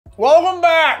Welcome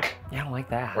back! I don't like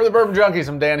that. We're the Bourbon Junkies.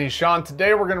 I'm Dan, he's Sean.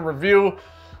 Today we're going to review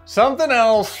something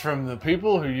else from the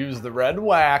people who use the red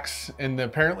wax, and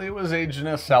apparently it was aged in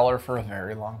a cellar for a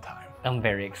very long time. I'm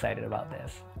very excited about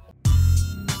this.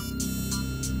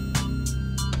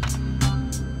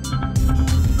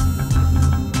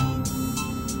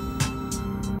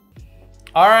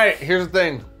 All right, here's the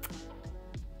thing.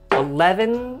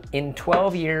 11 in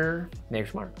 12 year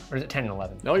Maker's Mark. Or is it 10 and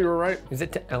 11? No, you were right. Is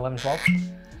it 11 and 12?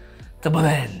 It's a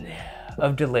blend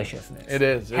of deliciousness. It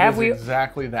is. Have we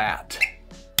exactly that.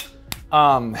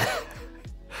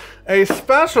 A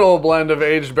special blend of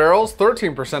aged barrels,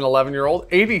 13% 11-year-old,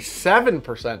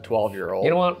 87% 12-year-old.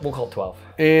 You know what? We'll call it 12.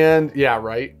 And yeah,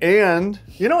 right. And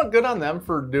you know what? Good on them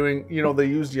for doing, you know, they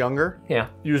used younger. Yeah.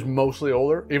 Used mostly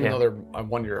older, even though they're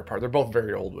 1 year apart. They're both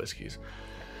very old whiskeys.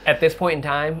 At this point in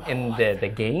time in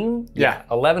the game, yeah,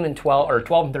 11 and 12, or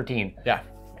 12 and 13. Yeah.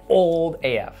 Old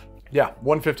AF. Yeah,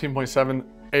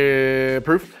 115.7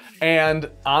 proof. And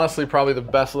honestly, probably the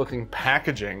best looking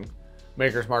packaging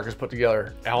Maker's Mark has put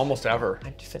together almost ever. I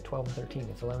just said 12 and 13.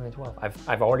 It's 11 and 12.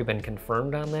 I've already been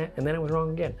confirmed on that, and then I was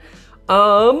wrong again.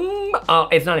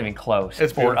 It's not even close.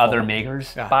 It's for other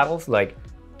Makers bottles. Like,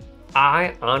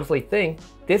 I honestly think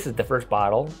this is the first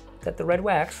bottle that the red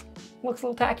wax looks a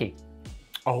little tacky.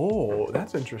 Oh,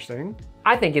 that's interesting.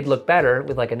 I think it'd look better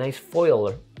with like a nice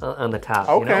foil on the top.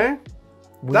 Okay. You know?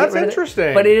 That's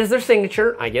interesting. But it is their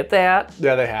signature. I get that.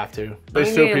 Yeah, they have to. They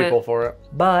sue people for it.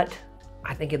 But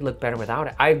I think it'd look better without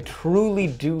it. I truly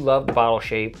do love the bottle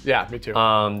shape. Yeah, me too.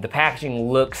 The packaging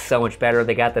looks so much better.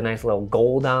 They got the nice little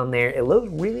gold on there. It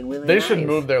looks really, really nice. They should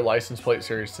move their license plate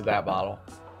series to that bottle.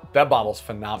 That bottle's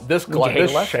phenomenal. This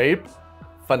shape,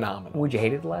 phenomenal. Would you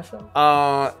hate it less though?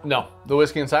 No. The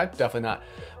whiskey inside, definitely not.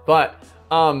 But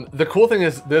the cool thing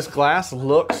is this glass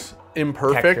looks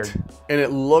imperfect. Textured. And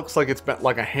it looks like it's been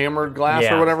like a hammered glass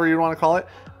or whatever you want to call it.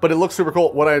 But it looks super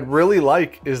cool. What I really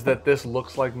like is that this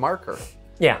looks like marker.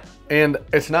 Yeah. And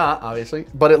it's not, obviously,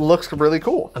 but it looks really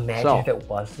cool. Imagine if it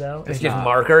was, though. It's just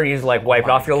marker, and you just like wipe it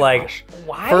off. You're like,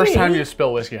 why? First time you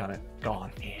spill whiskey on it,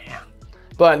 gone. Yeah.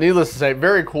 But needless to say,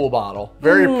 very cool bottle.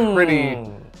 Very pretty,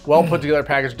 well put together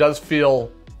package. Does feel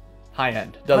high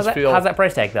end. How's that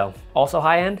price tag, though? Also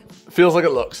high end? Feels like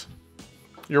it looks.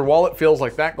 Your wallet feels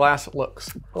like that glass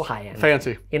looks. A little high end.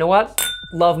 Fancy. You know what?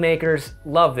 Love Makers.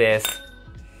 Love this.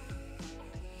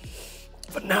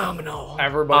 Phenomenal.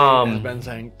 Everybody has been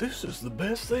saying, this is the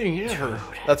best thing ever. Dude.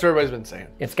 That's what everybody's been saying.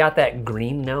 It's got that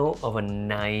green note of a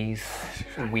nice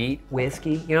sweet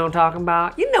whiskey. You know what I'm talking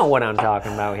about? You know what I'm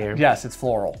talking about here. Yes, it's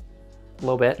floral. A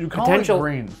little bit. You call it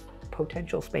green.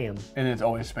 Potential spam. And it's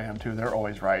always spam too. They're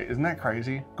always right. Isn't that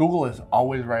crazy? Google is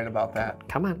always right about that.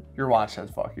 Come on. Your watch says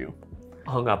fuck you.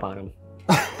 Hung up on him.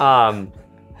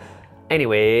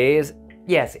 Anyways,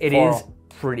 yes, it is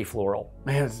pretty floral.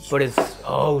 Man, but it's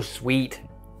so sweet.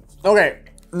 Okay,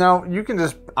 now you can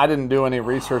just, I didn't do any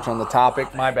research on the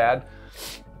topic, my bad.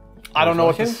 I don't know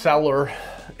what the cellar,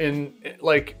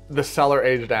 like the cellar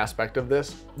aged aspect of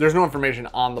this. There's no information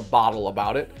on the bottle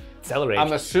about it. Cellar aged.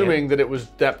 I'm assuming that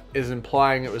that is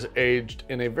implying it was aged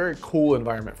in a very cool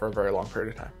environment for a very long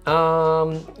period of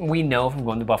time. We know from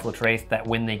going to Buffalo Trace that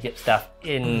when they get stuff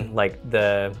in like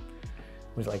it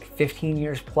was like 15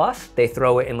 years plus, they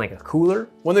throw it in like a cooler.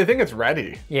 When they think it's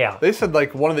ready. Yeah. They said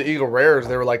like one of the Eagle Rares,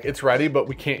 they were like, it's ready, but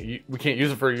we can't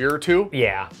use it for a year or two.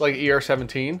 Yeah. Like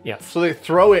ER17. Yeah. So they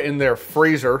throw it in their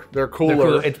freezer, their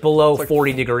cooler. It's below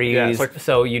 40 degrees, yeah,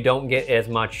 so you don't get as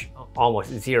much, almost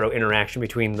zero interaction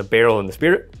between the barrel and the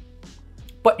spirit.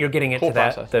 But you're getting it to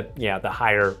the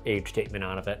higher age statement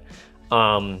out of it.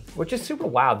 Which is super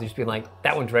wild, just being like,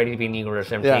 that one's ready to be an Eagle Rare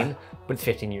 17, but it's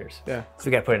 15 years. Yeah. So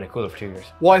we gotta put it in a cooler for 2 years.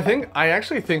 Well, I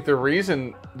actually think the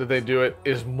reason that they do it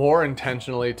is more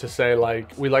intentionally to say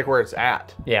like, we like where it's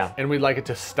at. Yeah. And we'd like it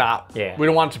to stop. Yeah. We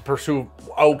don't want it to pursue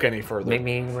oak any further. Make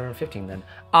me Eagle Rare 15 then.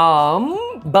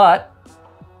 But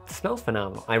it smells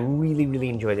phenomenal. I really, really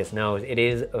enjoy this nose. It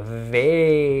is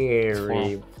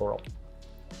very floral.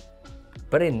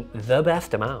 But in the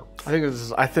best amount. I think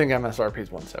MSRP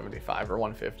is 175 or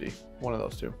 150, one of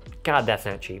those two. God, that's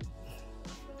not cheap.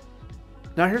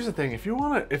 Now here's the thing,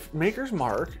 if Maker's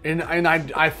Mark, and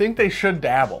I think they should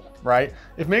dabble, right?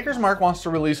 If Maker's Mark wants to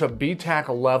release a BTAC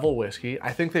level whiskey,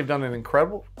 I think they've done an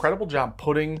incredible job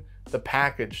putting the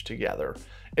package together.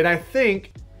 And I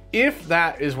think if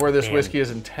that is where this whiskey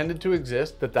is intended to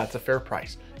exist, that's a fair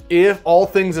price. If all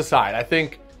things aside, I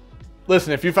think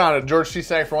listen, if you found a George C.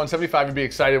 Stack for 175, you'd be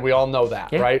excited. We all know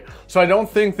that, right? So I don't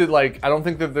think that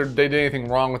they did anything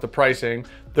wrong with the pricing.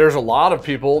 There's a lot of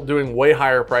people doing way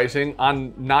higher pricing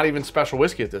on not even special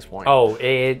whiskey at this point. Oh,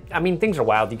 I mean, things are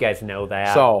wild. You guys know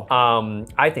that. So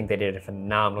I think they did a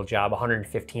phenomenal job.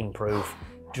 115 proof,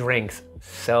 drinks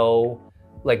so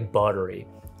like buttery.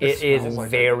 It is like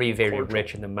very, very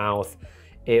rich in the mouth.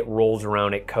 It rolls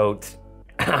around, it coats.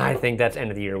 I think that's end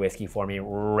of the year whiskey for me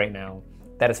right now.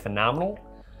 That is phenomenal.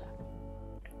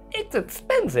 It's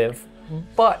expensive,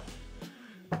 but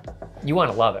you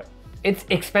want to love it. It's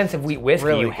expensive wheat whiskey.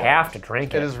 Really you have to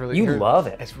drink it. It is really good. You love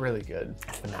it. It's really good.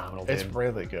 It's phenomenal, dude. It's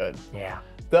really good. Yeah.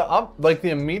 The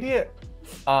immediate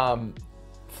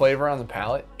flavor on the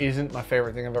palate isn't my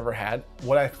favorite thing I've ever had.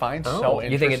 What I find so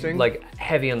interesting. You think it's like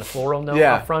heavy on the floral note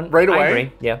up front? Right away. I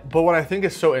agree. Yeah. But what I think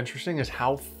is so interesting is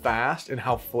how fast and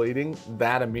how fleeting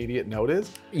that immediate note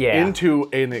is. Yeah. Into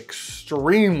an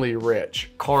extremely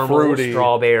rich, caramel, fruity,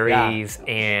 strawberries,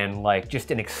 and like just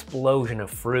an explosion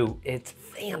of fruit. It's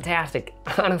fantastic.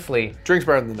 Honestly. Drinks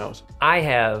better than the nose. I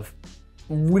have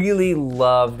really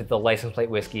loved the license plate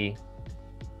whiskey.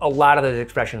 A lot of those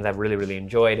expressions I've really, really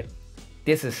enjoyed.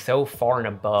 This is so far and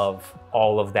above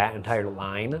all of that entire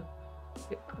line.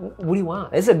 What do you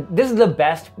want? This is the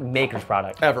best Maker's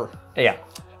product ever. Yeah.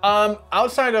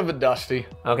 Outside of a Dusty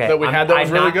that we had that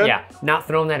was really good. Yeah, not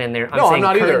throwing that in there. I'm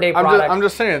not either. I'm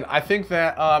just saying. I think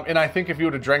that, and I think if you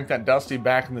would have drank that Dusty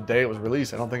back in the day it was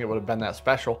released, I don't think it would have been that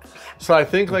special. So I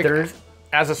think like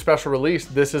as a special release,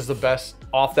 this is the best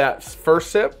off that first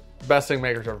sip. Best thing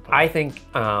Maker's ever put. I think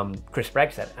Chris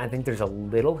Sprague said, I think there's a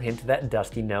little hint of that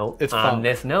dusty note on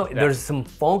this note. Yeah. There's some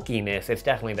funkiness. It's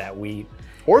definitely that wheat.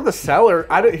 Or the Cellar.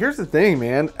 Here's the thing,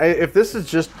 man. If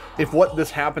what this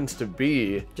happens to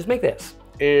be, just make this.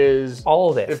 Is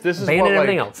all of this. If this is what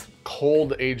everything else.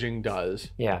 Cold aging does.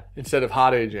 Yeah. Instead of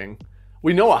hot aging.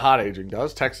 We know what hot aging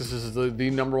does. Texas is the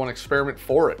 #1 experiment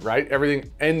for it, right?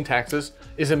 Everything in Texas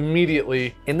is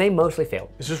immediately... And they mostly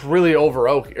failed. It's just really over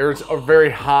oak. Or it's a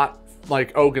very hot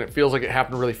like oak and it feels like it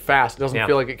happened really fast. It doesn't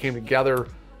feel like it came together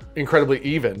incredibly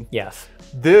even. Yes.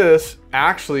 This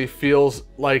actually feels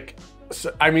like,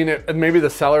 I mean, maybe the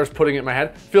Cellar's putting it in my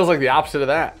head, feels like the opposite of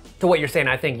that. So what you're saying,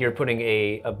 I think you're putting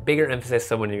a bigger emphasis,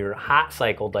 so when you're hot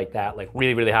cycled like that, like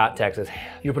really, really hot Texas,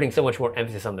 you're putting so much more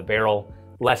emphasis on the barrel,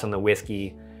 less on the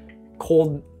whiskey.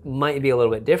 Cold might be a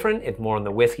little bit different. It's more on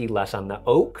the whiskey, less on the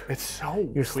oak. It's so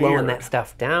You're slowing that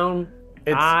stuff down.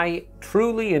 I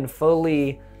truly and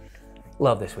fully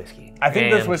love this whiskey. I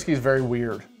think this whiskey is very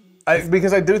weird.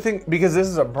 Because this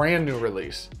is a brand new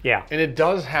release. Yeah. And it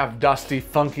does have dusty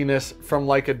funkiness from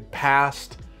like a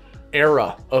past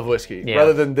era of whiskey,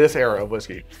 rather than this era of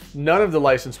whiskey. None of the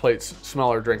license plates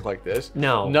smell or drink like this.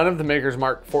 No. None of the Maker's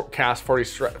Mark Cask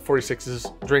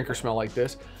 46s drink or smell like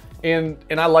this. And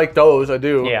I like those, I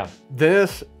do. Yeah.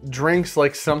 This drinks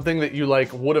like something that you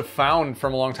like would have found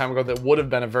from a long time ago that would have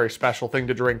been a very special thing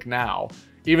to drink now,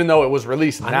 even though it was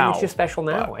released now. I think it's just special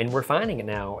now, and we're finding it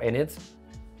now, and it's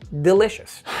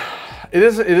delicious. It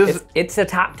is. It's a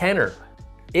top 10er.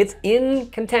 It's in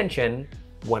contention,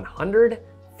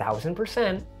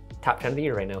 100,000% top 10 of the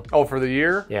year right now. Oh, for the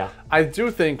year? Yeah. I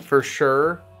do think for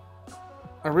sure.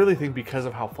 I really think because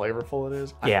of how flavorful it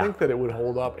is, I think that it would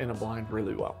hold up in a blind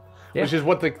really well. Yeah. Which is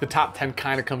what the top 10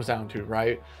 kind of comes down to,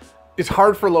 right? It's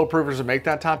hard for low proofers to make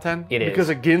that top 10. It is. Because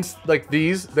against like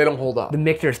these, they don't hold up. The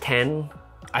Michter's 10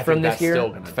 from this year,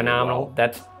 phenomenal. Well.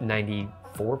 That's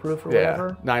 94 proof or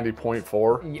whatever.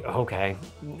 90.4. Okay,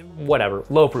 whatever.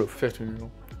 Low proof.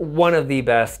 15. One of the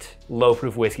best low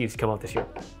proof whiskeys to come out this year.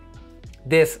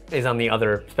 This is on the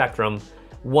other spectrum.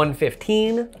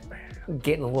 115,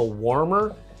 getting a little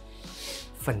warmer.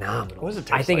 Phenomenal. What does it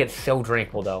taste I think like? It's so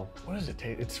drinkable though. What does it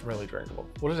taste? It's really drinkable.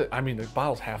 What is it? I mean, the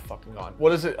bottle's half fucking gone.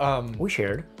 What is it? We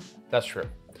shared. That's true.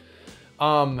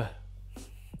 What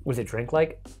does it drink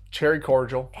like? Cherry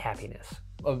cordial. Happiness.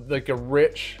 Like a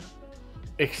rich,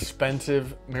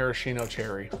 expensive maraschino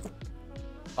cherry.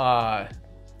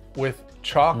 With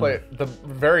chocolate, the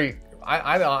very,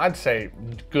 I'd say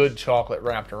good chocolate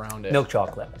wrapped around it. Milk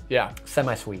chocolate. Yeah.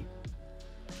 Semi-sweet.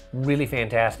 Really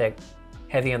fantastic.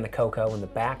 Heavy on the cocoa in the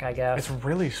back, I guess. It's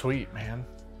really sweet, man.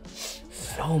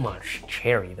 So much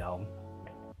cherry, though.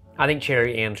 I think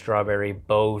cherry and strawberry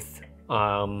both,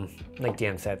 like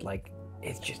Dan said, like,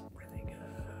 it's just really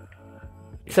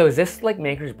good. So is this like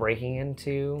Maker's breaking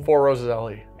into? Four Roses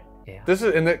LE. Yeah. This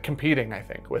is, and it competing, I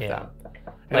think, with them.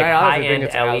 And like high-end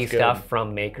LE stuff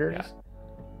from Maker's.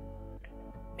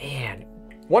 Yeah. Man.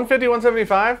 150,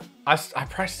 175, I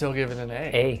probably still give it an A.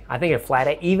 A. I think a flat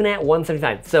A, even at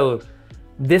 175. So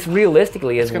this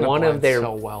realistically is one of their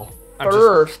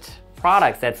first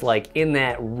products that's like in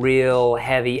that real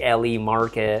heavy LE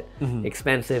market,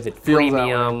 expensive, it's Feels premium.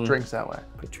 That way, drinks that way.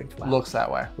 Drinks wow. Looks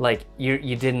that way. Like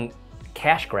you didn't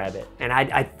cash grab it. And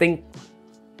I think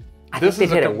they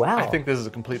did it well. I think this is a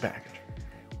complete package.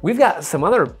 We've got some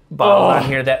other bottles on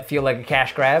here that feel like a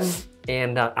cash grab,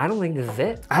 and I don't think this is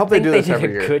it. I hope they do this every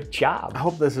year. They did a good job. I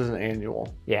hope this is an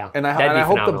annual. Yeah, and I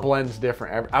hope the blend's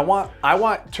different. I want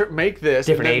to make this.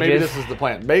 Different maybe this is the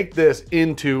plan. Make this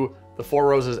into the Four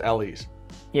Roses LEs.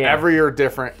 Yeah. Every year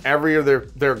different. Every year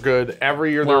they're good.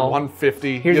 Every year they're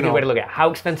 150. Here's a good way to look at it.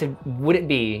 How expensive would it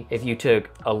be if you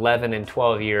took 11 and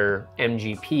 12 year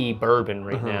MGP bourbon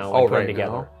right now and put them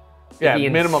together? Now. Yeah,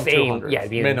 minimum 200. Yeah,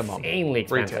 it'd be minimum. Insanely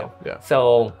expensive. Retail, yeah.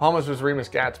 So how much was Remus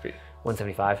Gatsby?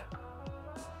 175.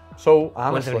 So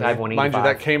honestly, 175, mind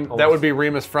you, that would be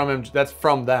Remus from him. That's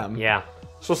from them. Yeah.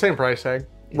 So same price tag,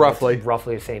 roughly.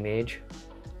 Roughly the same age.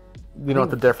 You know what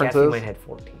the difference Gatsby is? might have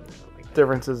 14 or something.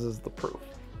 Difference is the proof.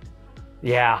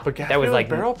 Yeah, but that was like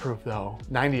barrel proof though.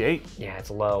 98. Yeah,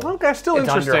 it's low. Okay, still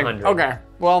interesting. Okay,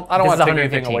 well, I don't want to take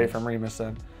anything away from Remus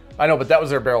then. I know, but that was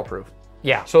their barrel proof.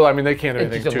 Yeah. So I mean, they can't do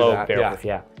anything to that. Barrel proof,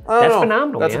 yeah. That's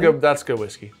phenomenal. That's good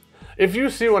whiskey. If you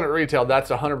see one at retail, that's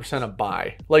 100% a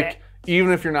buy. Like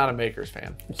even if you're not a Makers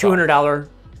fan. $200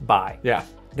 buy. Yeah.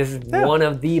 This is one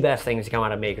of the best things to come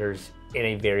out of Makers in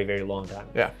a very, very long time.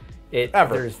 Yeah.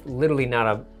 There's literally not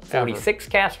a 46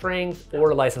 cask strength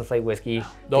or license plate whiskey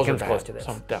that comes close to this.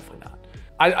 So definitely not.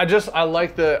 I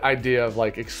like the idea of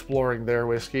like exploring their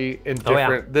whiskey in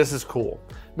different. This is cool.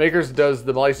 Makers does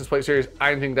the license plate series. I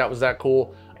didn't think that was that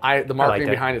cool. The marketing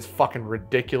behind it's fucking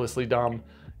ridiculously dumb,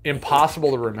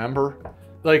 impossible to remember.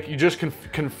 Like you just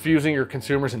confusing your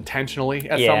consumers intentionally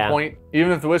at some point.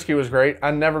 Even if the whiskey was great,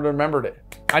 I never remembered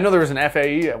it. I know there was an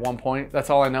FAE at one point. That's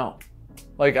all I know.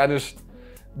 Like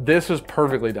this is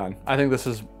perfectly done. I think this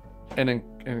is an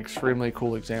extremely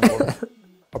cool example of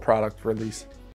a product release.